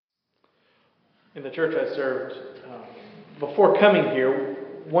In the church I served, before coming here,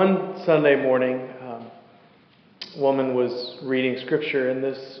 one Sunday morning, a woman was reading Scripture, and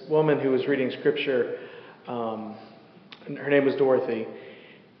this woman who was reading Scripture, her name was Dorothy,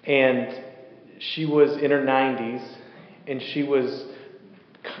 and she was in her 90s, and she was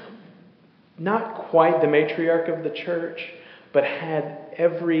not quite the matriarch of the church, but had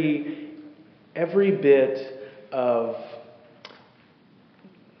every bit of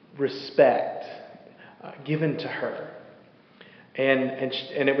respect given to her. And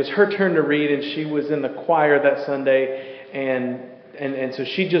it was her turn to read, and she was in the choir that Sunday, and so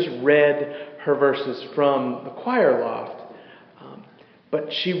she just read her verses from the choir loft.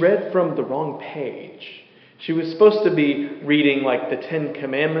 But she read from the wrong page. She was supposed to be reading like the Ten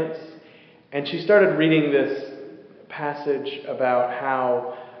Commandments, and she started reading this passage about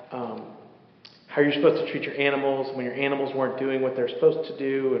how you're supposed to treat your animals when your animals weren't doing what they're supposed to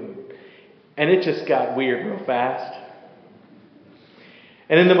do, and it just got weird real fast.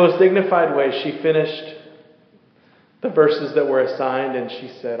 And in the most dignified way, she finished the verses that were assigned, and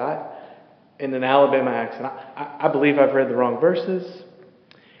she said, in an Alabama accent, I believe I've read the wrong verses,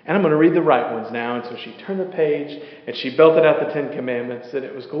 and I'm going to read the right ones now. And so she turned the page, and she belted out the Ten Commandments, and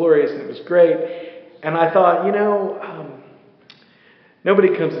it was glorious, and it was great. And I thought,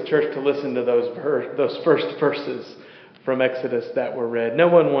 nobody comes to church to listen to those first verses from Exodus that were read. No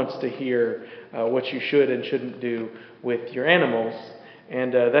one wants to hear what you should and shouldn't do with your animals.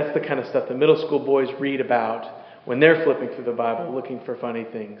 And that's the kind of stuff the middle school boys read about when they're flipping through the Bible looking for funny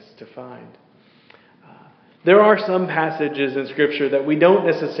things to find. There are some passages in Scripture that we don't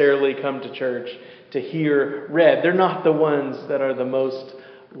necessarily come to church to hear read. They're not the ones that are the most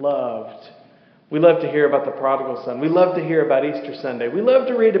loved. We love to hear about the prodigal son. We love to hear about Easter Sunday. We love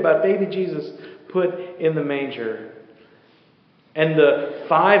to read about baby Jesus put in the manger. And the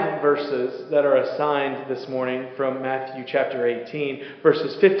 5 verses that are assigned this morning from Matthew chapter 18,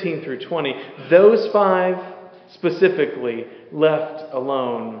 verses 15 through 20, those 5 specifically left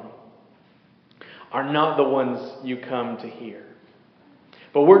alone are not the ones you come to hear.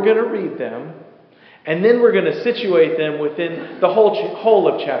 But we're going to read them, and then we're going to situate them within the whole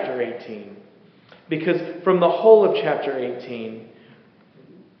of chapter 18. Because from the whole of chapter 18,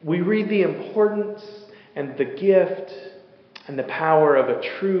 we read the importance and the gift and the power of a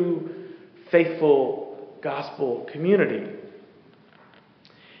true, faithful gospel community.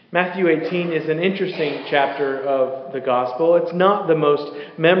 Matthew 18 is an interesting chapter of the gospel. It's not the most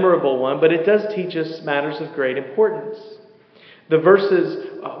memorable one, but it does teach us matters of great importance. The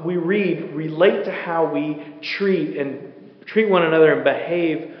verses we read relate to how we treat one another and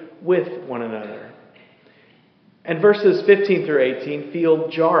behave with one another. And verses 15 through 18 feel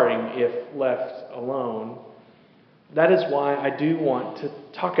jarring if left alone. That is why I do want to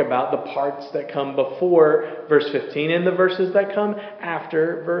talk about the parts that come before verse 15 and the verses that come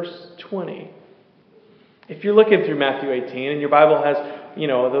after verse 20. If you're looking through Matthew 18 and your Bible has,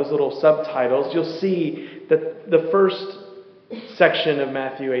 those little subtitles, you'll see that the first section of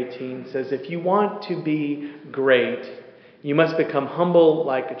Matthew 18 says, if you want to be great, you must become humble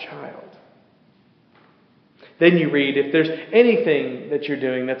like a child. Then you read, if there's anything that you're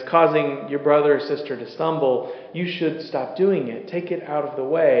doing that's causing your brother or sister to stumble, you should stop doing it. Take it out of the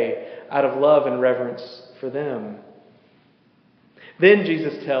way, out of love and reverence for them. Then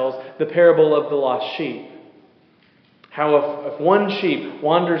Jesus tells the parable of the lost sheep. How if one sheep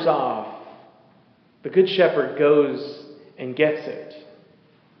wanders off, the good shepherd goes and gets it.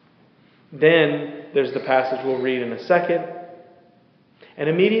 Then there's the passage we'll read in a second. And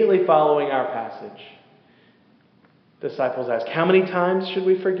immediately following our passage, disciples ask, how many times should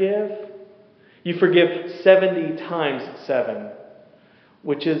we forgive? You forgive 70 times 7,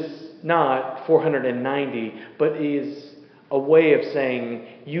 which is not 490, but is a way of saying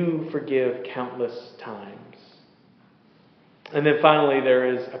you forgive countless times. And then finally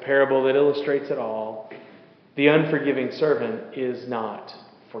there is a parable that illustrates it all. The unforgiving servant is not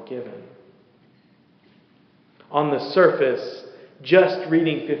forgiven. On the surface, just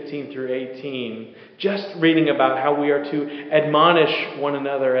reading 15 through 18, just reading about how we are to admonish one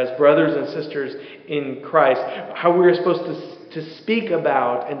another as brothers and sisters in Christ, how we are supposed to speak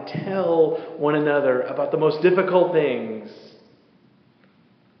about and tell one another about the most difficult things,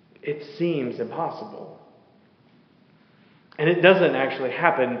 it seems impossible. And it doesn't actually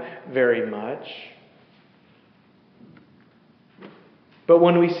happen very much. But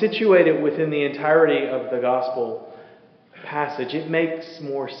when we situate it within the entirety of the gospel passage, it makes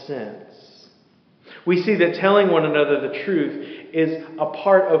more sense. We see that telling one another the truth is a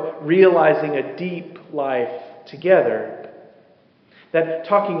part of realizing a deep life together. That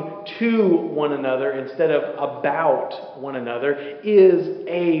talking to one another instead of about one another is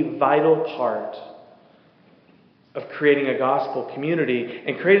a vital part of creating a gospel community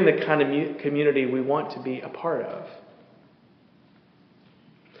and creating the kind of community we want to be a part of.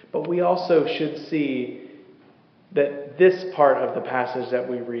 But we also should see that this part of the passage that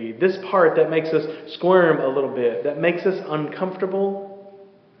we read, this part that makes us squirm a little bit, that makes us uncomfortable,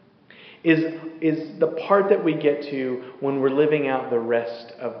 is the part that we get to when we're living out the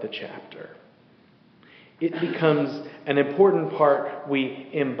rest of the chapter. It becomes an important part we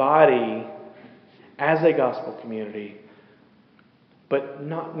embody as a gospel community, but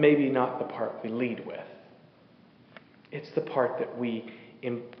maybe not the part we lead with. It's the part that we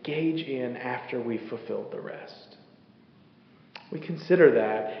engage in after we've fulfilled the rest. We consider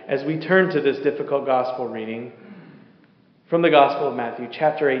that as we turn to this difficult gospel reading from the Gospel of Matthew,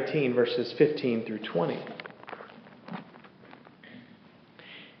 chapter 18, verses 15 through 20.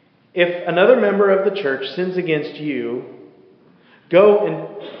 If another member of the church sins against you, go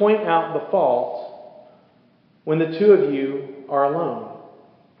and point out the fault when the two of you are alone.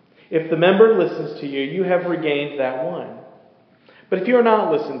 If the member listens to you, you have regained that one. But if you are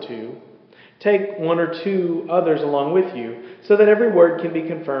not listened to, take one or two others along with you, so that every word can be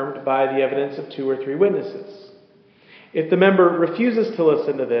confirmed by the evidence of 2 or 3 witnesses. If the member refuses to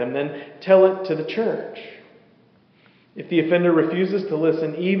listen to them, then tell it to the church. If the offender refuses to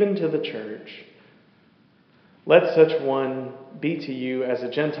listen even to the church, let such one be to you as a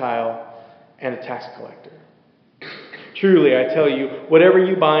Gentile and a tax collector. Truly, I tell you, whatever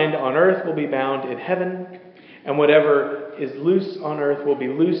you bind on earth will be bound in heaven, and whatever is loose on earth will be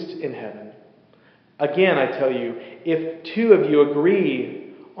loosed in heaven. Again, I tell you, if 2 of you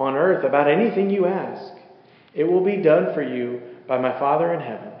agree on earth about anything you ask, it will be done for you by my Father in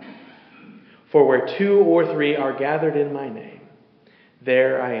heaven. For where 2 or 3 are gathered in my name,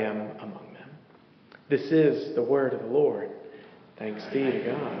 there I am among them. This is the word of the Lord. Thanks be to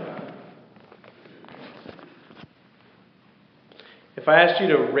God. If I asked you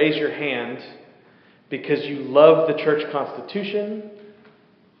to raise your hand because you love the church constitution,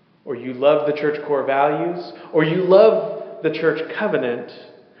 or you love the church core values, or you love the church covenant,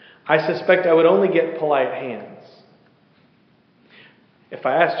 I suspect I would only get polite hands. If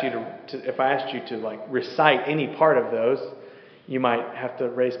I asked you to recite any part of those, you might have to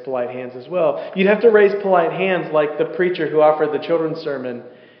raise polite hands as well. You'd have to raise polite hands like the preacher who offered the children's sermon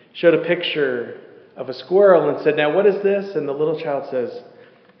showed a picture of a squirrel and said, "Now what is this?" And the little child says,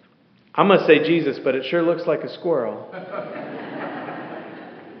 "I'm going to say Jesus, but it sure looks like a squirrel."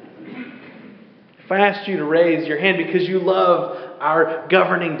 If I asked you to raise your hand because you love our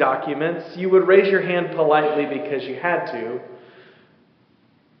governing documents, you would raise your hand politely because you had to.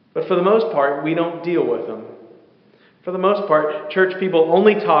 But for the most part, we don't deal with them. For the most part, church people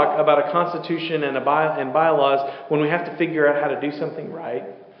only talk about a constitution and bylaws when we have to figure out how to do something right.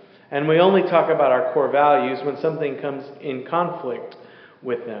 And we only talk about our core values when something comes in conflict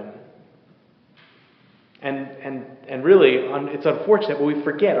with them. And really, it's unfortunate, but we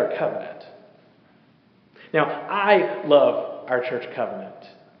forget our covenant. Now, I love our church covenant.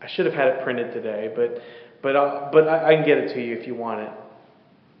 I should have had it printed today, but I can get it to you if you want it.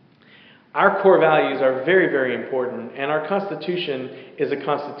 Our core values are very, very important, and our Constitution is a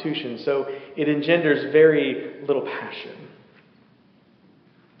constitution, so it engenders very little passion.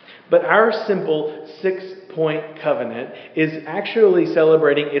 But our simple 6-point covenant is actually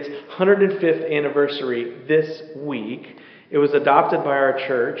celebrating its 105th anniversary this week. It was adopted by our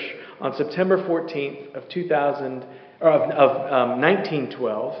church on September 14th of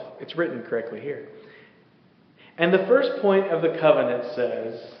 1912. It's written correctly here. And the first point of the covenant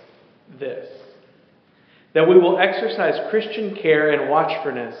says this: that we will exercise Christian care and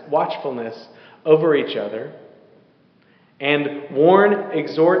watchfulness over each other, and warn,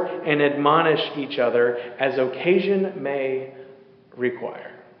 exhort, and admonish each other as occasion may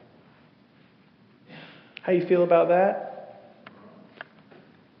require. How you feel about that?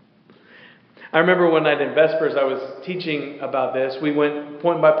 I remember one night in Vespers I was teaching about this. We went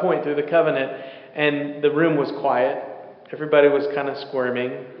point by point through the covenant, and the room was quiet. Everybody was kind of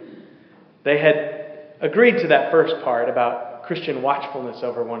squirming. They had agreed to that first part about Christian watchfulness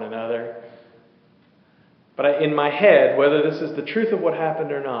over one another. But in my head, whether this is the truth of what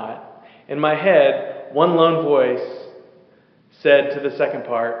happened or not, in my head, one lone voice said to the second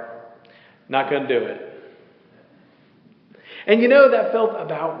part, "Not going to do it." And that felt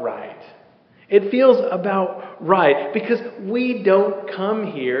about right. It feels about right because we don't come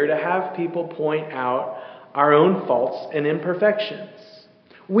here to have people point out our own faults and imperfections.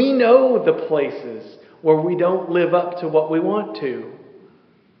 We know the places where we don't live up to what we want to.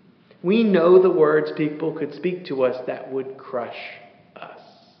 We know the words people could speak to us that would crush us.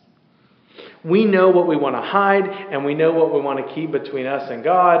 We know what we want to hide, and we know what we want to keep between us and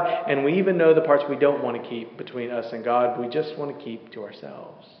God, and we even know the parts we don't want to keep between us and God. We just want to keep to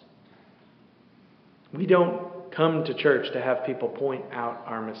ourselves. We don't come to church to have people point out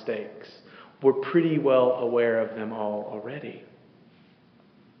our mistakes. We're pretty well aware of them all already.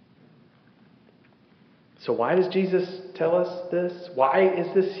 So why does Jesus tell us this? Why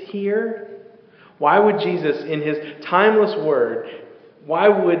is this here? Why would Jesus, in his timeless word, why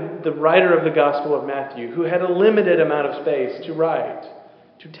would the writer of the Gospel of Matthew, who had a limited amount of space to write,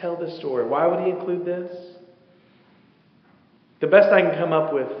 to tell this story, why would he include this? The best I can come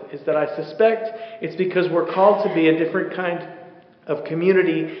up with is that I suspect it's because we're called to be a different kind of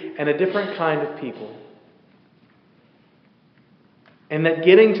community and a different kind of people. And that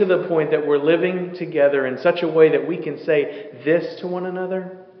getting to the point that we're living together in such a way that we can say this to one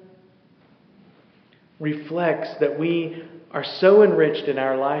another reflects that we are so enriched in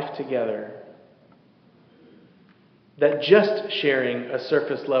our life together that just sharing a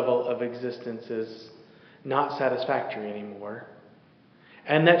surface level of existence is not satisfactory anymore.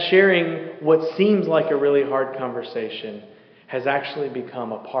 And that sharing what seems like a really hard conversation has actually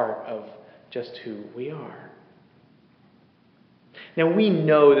become a part of just who we are. Now, we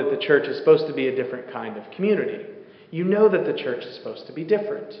know that the church is supposed to be a different kind of community. You know that the church is supposed to be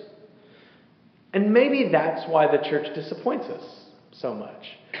different. And maybe that's why the church disappoints us so much.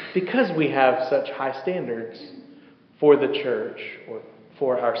 Because we have such high standards for the church or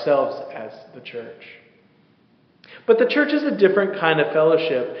for ourselves as the church. But the church is a different kind of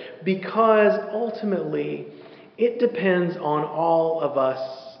fellowship because ultimately it depends on all of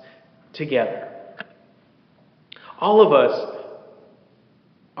us together. All of us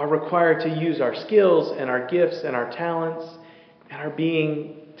are required to use our skills and our gifts and our talents and our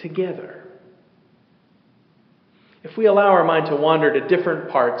being together. If we allow our mind to wander to different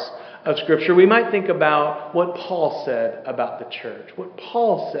parts of Scripture, we might think about what Paul said about the church, what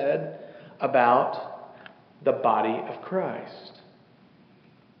Paul said about the body of Christ.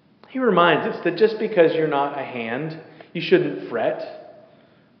 He reminds us that just because you're not a hand, you shouldn't fret.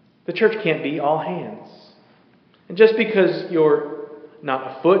 The church can't be all hands. And just because you're not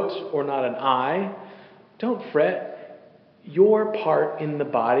a foot or not an eye, don't fret. Your part in the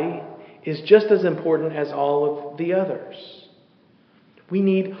body is just as important as all of the others. We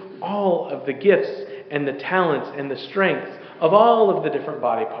need all of the gifts and the talents and the strengths of all of the different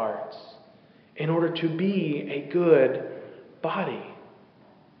body parts in order to be a good body.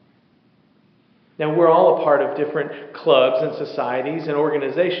 Now, we're all a part of different clubs and societies and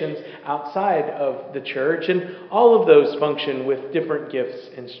organizations outside of the church, and all of those function with different gifts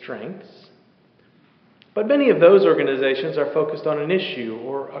and strengths. But many of those organizations are focused on an issue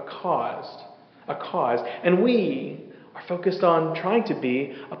or a cause, and we are focused on trying to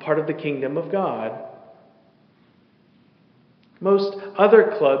be a part of the kingdom of God. Most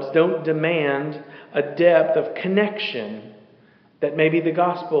other clubs don't demand a depth of connection that maybe the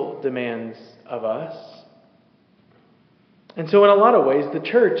gospel demands of us. And so in a lot of ways, the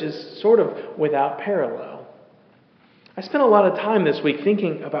church is sort of without parallel. I spent a lot of time this week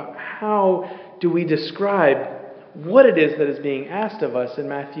thinking about how do we describe what it is that is being asked of us in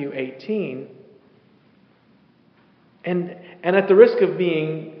Matthew 18. And at the risk of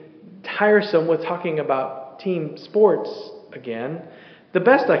being tiresome with talking about team sports again, the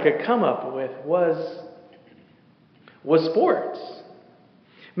best I could come up with was sports.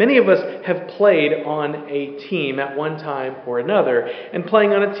 Many of us have played on a team at one time or another, and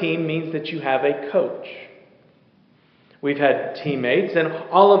playing on a team means that you have a coach. We've had teammates, and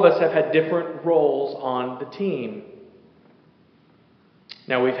all of us have had different roles on the team.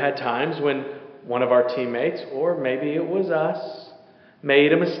 Now, we've had times when one of our teammates, or maybe it was us,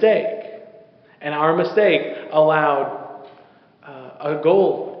 made a mistake, and our mistake allowed a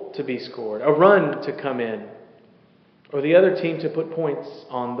goal to be scored, a run to come in, or the other team to put points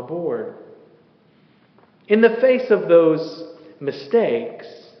on the board. In the face of those mistakes,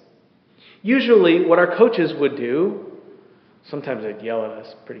 usually what our coaches would do, sometimes they'd yell at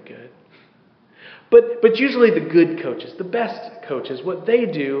us pretty good, but usually the good coaches, the best coaches, what they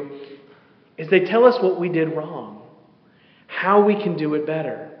do is they tell us what we did wrong, how we can do it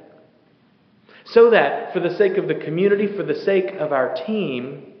better, so that for the sake of the community, for the sake of our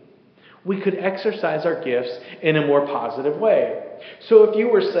team, we could exercise our gifts in a more positive way. So if you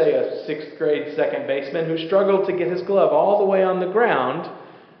were, say, a 6th grade second baseman who struggled to get his glove all the way on the ground,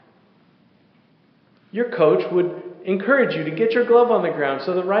 your coach would encourage you to get your glove on the ground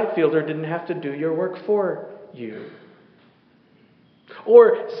so the right fielder didn't have to do your work for you.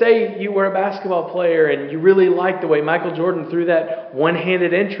 Or say you were a basketball player and you really liked the way Michael Jordan threw that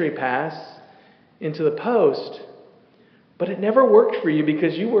one-handed entry pass into the post, but it never worked for you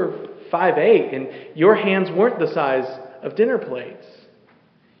because you were 5'8" and your hands weren't the size of dinner plates.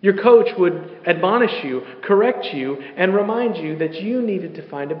 Your coach would admonish you, correct you, and remind you that you needed to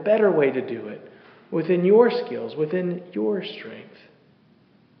find a better way to do it within your skills, within your strength.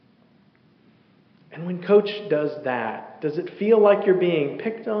 And when coach does that, does it feel like you're being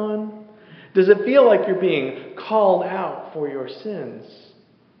picked on? Does it feel like you're being called out for your sins?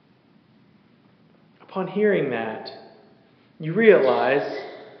 Upon hearing that, you realize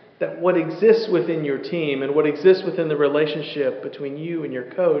that what exists within your team and what exists within the relationship between you and your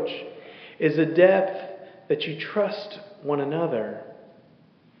coach is a depth that you trust one another.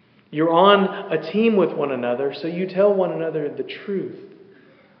 You're on a team with one another, so you tell one another the truth.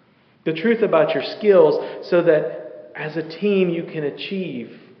 The truth about your skills, so that as a team you can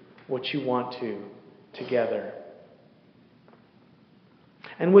achieve what you want to together.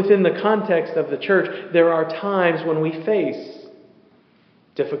 And within the context of the church, there are times when we face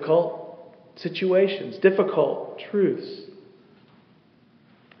difficult situations, difficult truths.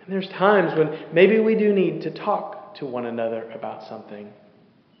 And there's times when maybe we do need to talk to one another about something.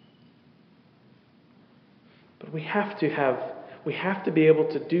 But we have to be able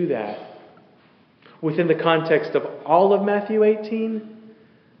to do that within the context of all of Matthew 18,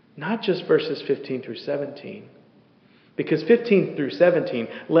 not just verses 15 through 17. Because 15 through 17,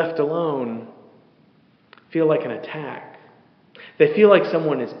 left alone, feel like an attack. They feel like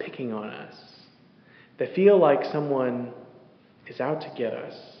someone is picking on us. They feel like someone is out to get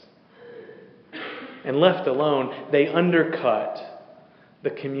us. And left alone, they undercut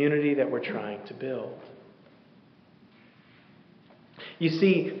the community that we're trying to build. You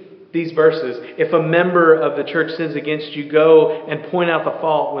see, these verses, if a member of the church sins against you, go and point out the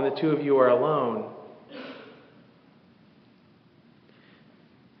fault when the two of you are alone.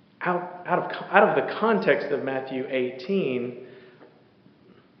 Out of the context of Matthew 18,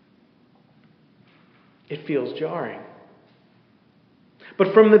 it feels jarring.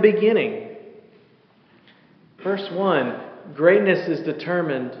 But from the beginning, verse 1, greatness is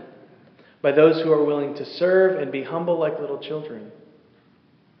determined by those who are willing to serve and be humble like little children.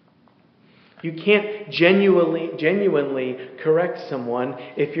 You can't genuinely correct someone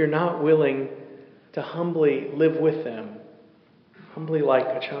if you're not willing to humbly live with them, humbly like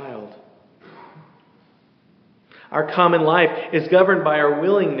a child. Our common life is governed by our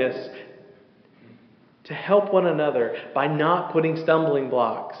willingness to help one another by not putting stumbling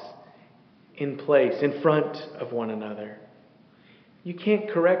blocks in place in front of one another. You can't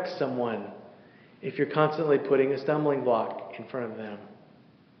correct someone if you're constantly putting a stumbling block in front of them.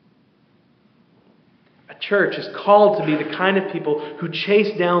 A church is called to be the kind of people who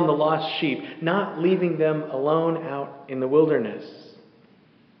chase down the lost sheep, not leaving them alone out in the wilderness.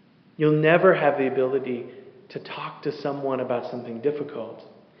 You'll never have the ability to talk to someone about something difficult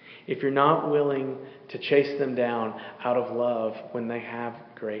if you're not willing to chase them down out of love when they have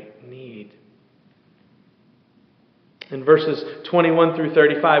great need. In verses 21 through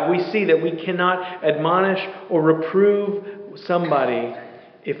 35, we see that we cannot admonish or reprove somebody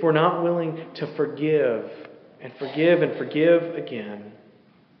if we're not willing to forgive and forgive and forgive again.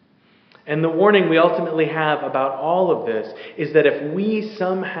 And the warning we ultimately have about all of this is that if we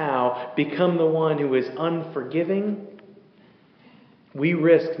somehow become the one who is unforgiving, we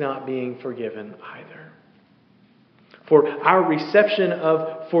risk not being forgiven either. For our reception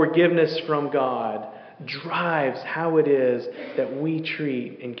of forgiveness from God drives how it is that we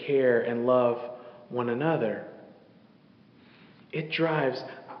treat and care and love one another. It drives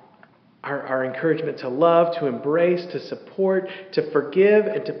our encouragement to love, to embrace, to support, to forgive,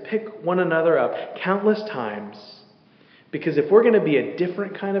 and to pick one another up countless times. Because if we're going to be a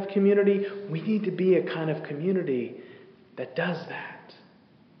different kind of community, we need to be a kind of community that does that.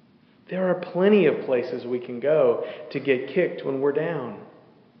 There are plenty of places we can go to get kicked when we're down.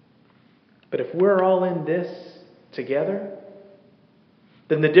 But if we're all in this together,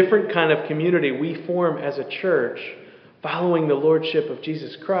 then the different kind of community we form as a church, following the lordship of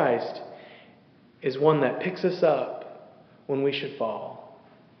Jesus Christ, is one that picks us up when we should fall.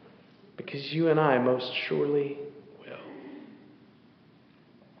 Because you and I most surely will.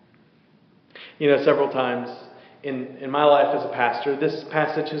 You know, several times in my life as a pastor, this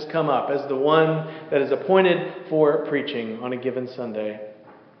passage has come up as the one that is appointed for preaching on a given Sunday.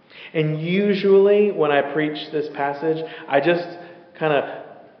 And usually when I preach this passage, I just kind of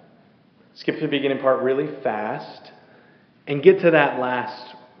skip the beginning part really fast and get to that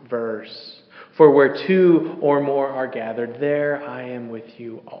last verse. For where two or more are gathered, there I am with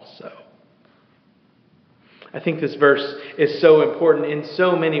you also. I think this verse is so important in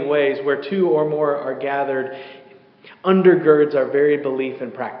so many ways. Where two or more are gathered undergirds our very belief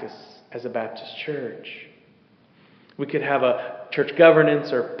and practice as a Baptist church. We could have a church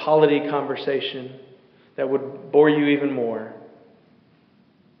governance or polity conversation that would bore you even more.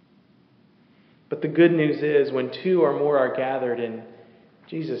 But the good news is when two or more are gathered in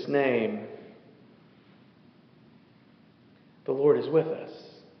Jesus' name, the Lord is with us.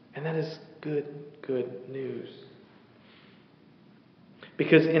 And that is good news.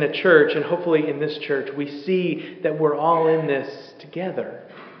 Because in a church, and hopefully in this church, we see that we're all in this together.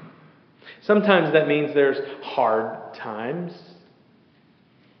 Sometimes that means there's hard times.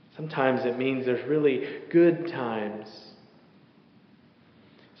 Sometimes it means there's really good times.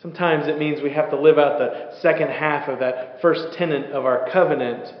 Sometimes it means we have to live out the second half of that first tenet of our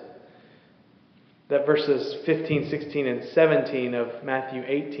covenant, that verses 15, 16, and 17 of Matthew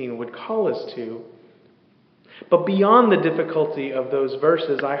 18 would call us to. But beyond the difficulty of those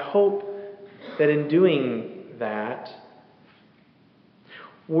verses, I hope that in doing that,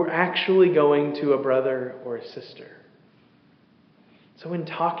 we're actually going to a brother or a sister. So in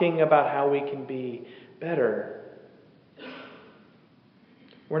talking about how we can be better,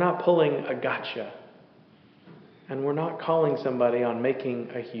 we're not pulling a gotcha. And we're not calling somebody on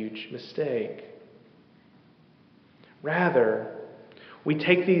making a huge mistake. Rather, we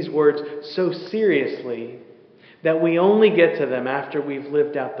take these words so seriously that we only get to them after we've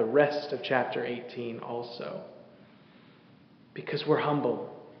lived out the rest of chapter 18 also. Because we're humble.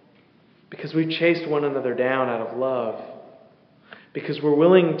 Because we've chased one another down out of love. Because we're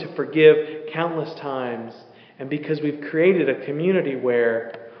willing to forgive countless times. And because we've created a community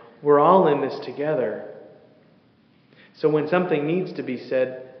where we're all in this together. So when something needs to be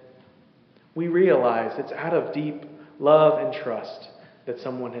said, we realize it's out of deep love and trust that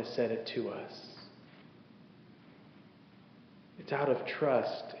someone has said it to us. It's out of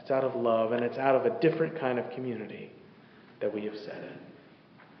trust, it's out of love, and it's out of a different kind of community that we have said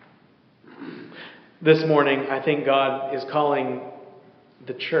it. This morning, I think God is calling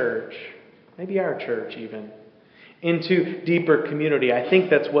the church, maybe our church even, into deeper community. I think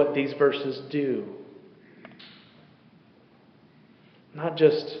that's what these verses do. Not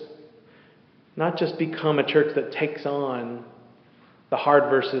just become a church that takes on the hard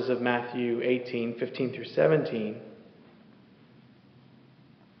verses of Matthew 18, 15 through 17,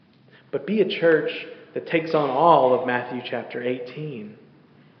 but be a church that takes on all of Matthew chapter 18.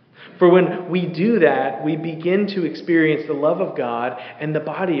 For when we do that, we begin to experience the love of God and the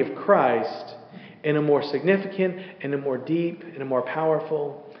body of Christ in a more significant, in a more deep, in a more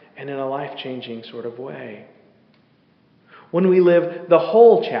powerful, and in a life-changing sort of way. When we live the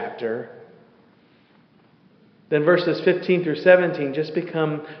whole chapter, then verses 15 through 17 just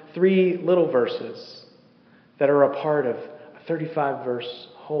become 3 little verses that are a part of a 35-verse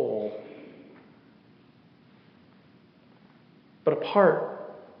whole. But apart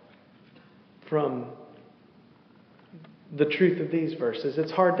from the truth of these verses,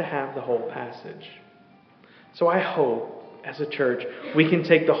 it's hard to have the whole passage. So I hope, as a church, we can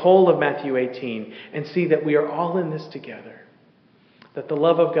take the whole of Matthew 18 and see that we are all in this together. That the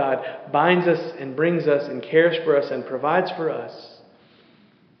love of God binds us and brings us and cares for us and provides for us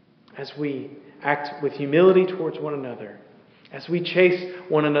as we act with humility towards one another, as we chase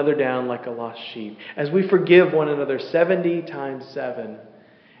one another down like a lost sheep, as we forgive one another 70 times 7.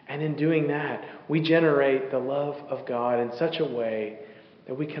 And in doing that, we generate the love of God in such a way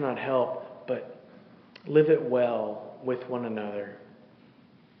that we cannot help but live it well with one another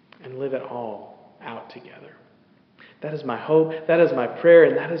and live it all out together. That is my hope, that is my prayer,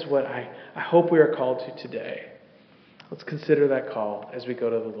 and that is what I hope we are called to today. Let's consider that call as we go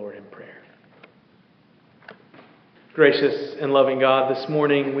to the Lord in prayer. Gracious and loving God, this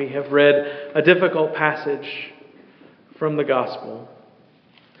morning we have read a difficult passage from the gospel.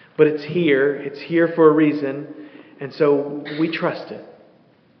 But it's here for a reason, and so we trust it.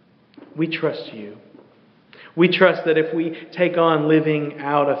 We trust you. We trust that if we take on living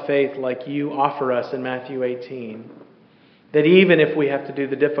out a faith like you offer us in Matthew 18, that even if we have to do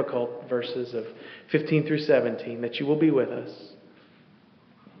the difficult verses of 15 through 17, that you will be with us.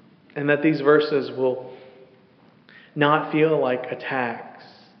 And that these verses will not feel like attacks,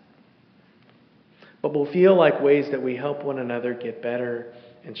 but will feel like ways that we help one another get better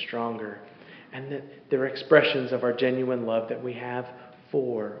and stronger, and that they're expressions of our genuine love that we have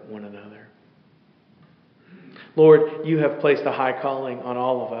for one another. Lord, you have placed a high calling on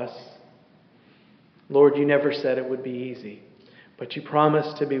all of us. Lord, you never said it would be easy, but you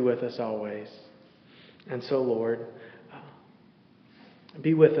promised to be with us always. And so, Lord,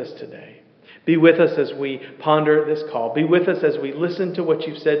 be with us today. Be with us as we ponder this call. Be with us as we listen to what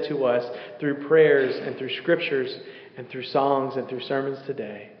you've said to us through prayers and through scriptures and through songs and through sermons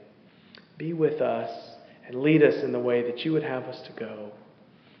today. Be with us and lead us in the way that you would have us to go.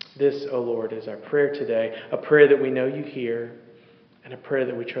 This, O Lord, is our prayer today, a prayer that we know you hear and a prayer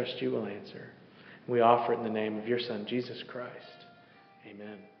that we trust you will answer. We offer it in the name of your Son, Jesus Christ.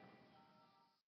 Amen.